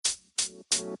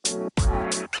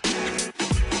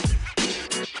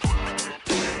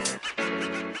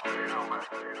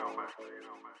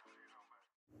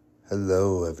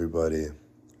Hello, everybody.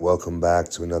 Welcome back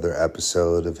to another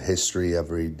episode of History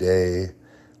Every Day,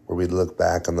 where we look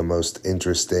back on the most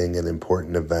interesting and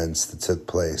important events that took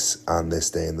place on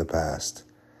this day in the past.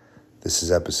 This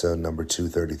is episode number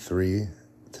 233.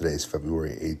 Today's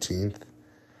February 18th,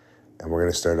 and we're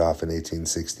going to start off in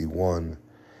 1861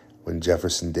 when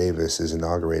Jefferson Davis is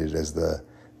inaugurated as the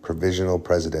provisional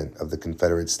president of the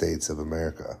Confederate States of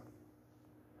America.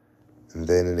 And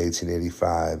then in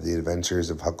 1885, The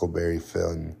Adventures of Huckleberry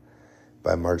Finn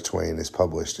by Mark Twain is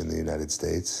published in the United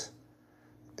States.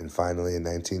 And finally, in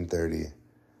 1930,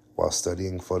 while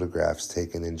studying photographs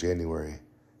taken in January,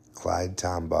 Clyde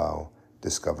Tombaugh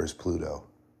discovers Pluto.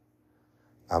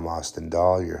 I'm Austin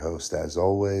Dahl, your host as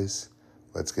always.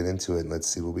 Let's get into it and let's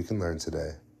see what we can learn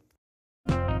today.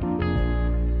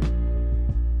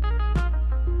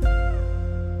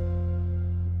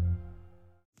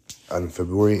 On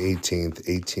February 18th,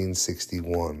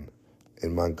 1861,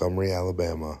 in Montgomery,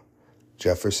 Alabama,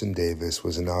 Jefferson Davis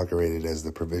was inaugurated as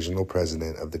the provisional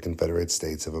president of the Confederate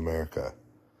States of America.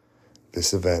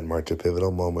 This event marked a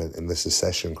pivotal moment in the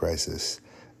secession crisis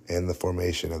and the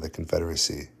formation of the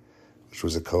Confederacy, which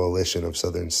was a coalition of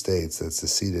southern states that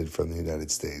seceded from the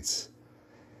United States.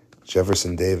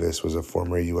 Jefferson Davis was a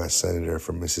former U.S. Senator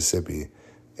from Mississippi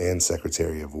and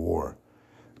Secretary of War,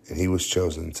 and he was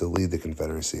chosen to lead the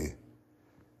Confederacy.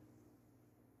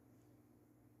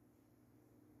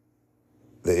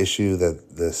 The issue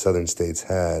that the southern states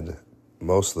had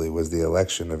mostly was the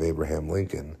election of Abraham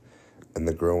Lincoln and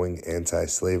the growing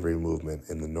anti-slavery movement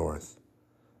in the North.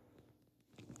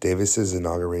 Davis's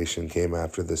inauguration came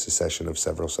after the secession of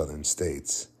several southern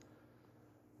states.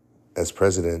 As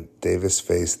president, Davis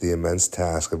faced the immense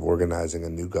task of organizing a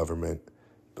new government,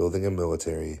 building a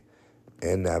military,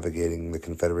 and navigating the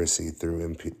Confederacy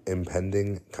through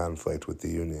impending conflict with the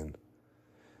Union.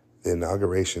 The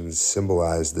inaugurations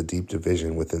symbolized the deep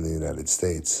division within the United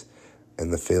States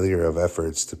and the failure of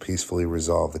efforts to peacefully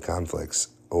resolve the conflicts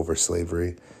over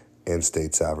slavery and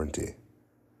state sovereignty.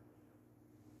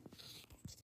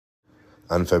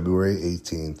 On February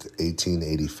 18th,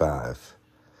 1885,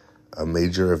 a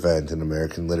major event in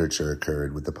American literature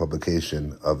occurred with the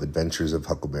publication of Adventures of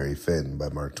Huckleberry Finn by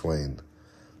Mark Twain.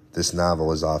 This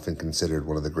novel is often considered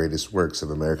one of the greatest works of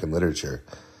American literature,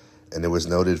 and it was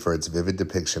noted for its vivid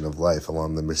depiction of life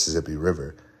along the Mississippi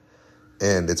River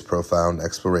and its profound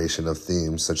exploration of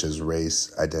themes such as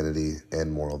race, identity,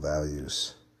 and moral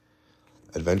values.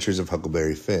 Adventures of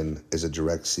Huckleberry Finn is a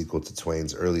direct sequel to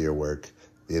Twain's earlier work,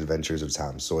 The Adventures of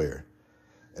Tom Sawyer,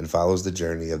 and follows the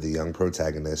journey of the young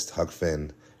protagonist, Huck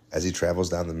Finn, as he travels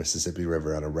down the Mississippi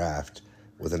River on a raft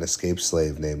with an escaped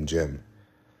slave named Jim.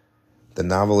 The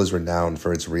novel is renowned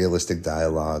for its realistic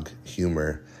dialogue,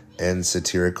 humor, and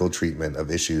satirical treatment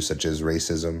of issues such as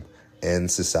racism and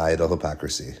societal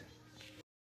hypocrisy.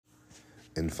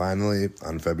 And finally,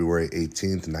 on February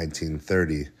 18th,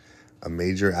 1930, a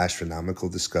major astronomical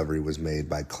discovery was made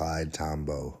by Clyde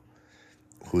Tombaugh,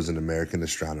 who's an American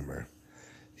astronomer.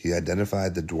 He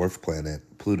identified the dwarf planet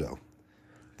Pluto.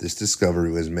 This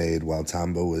discovery was made while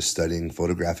Tombaugh was studying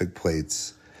photographic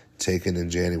plates taken in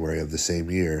January of the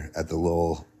same year at the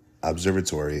Lowell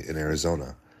Observatory in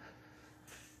Arizona.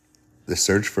 The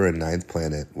search for a ninth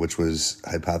planet, which was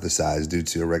hypothesized due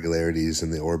to irregularities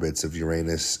in the orbits of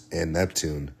Uranus and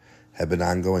Neptune, had been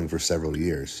ongoing for several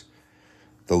years.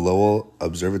 The Lowell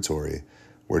Observatory,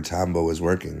 where Tombaugh was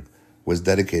working, was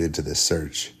dedicated to this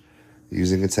search.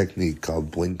 Using a technique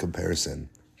called blink comparison,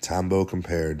 Tombaugh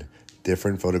compared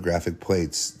different photographic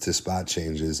plates to spot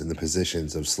changes in the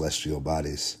positions of celestial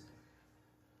bodies.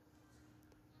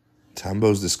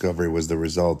 Tombaugh's discovery was the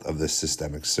result of this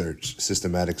systematic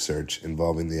search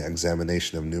involving the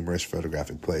examination of numerous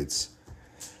photographic plates.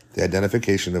 The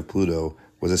identification of Pluto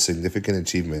was a significant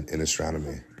achievement in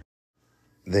astronomy.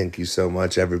 Thank you so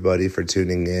much, everybody, for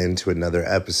tuning in to another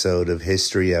episode of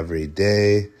History Every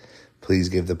Day. Please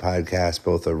give the podcast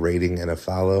both a rating and a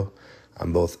follow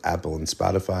on both Apple and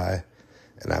Spotify.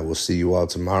 And I will see you all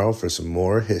tomorrow for some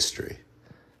more history.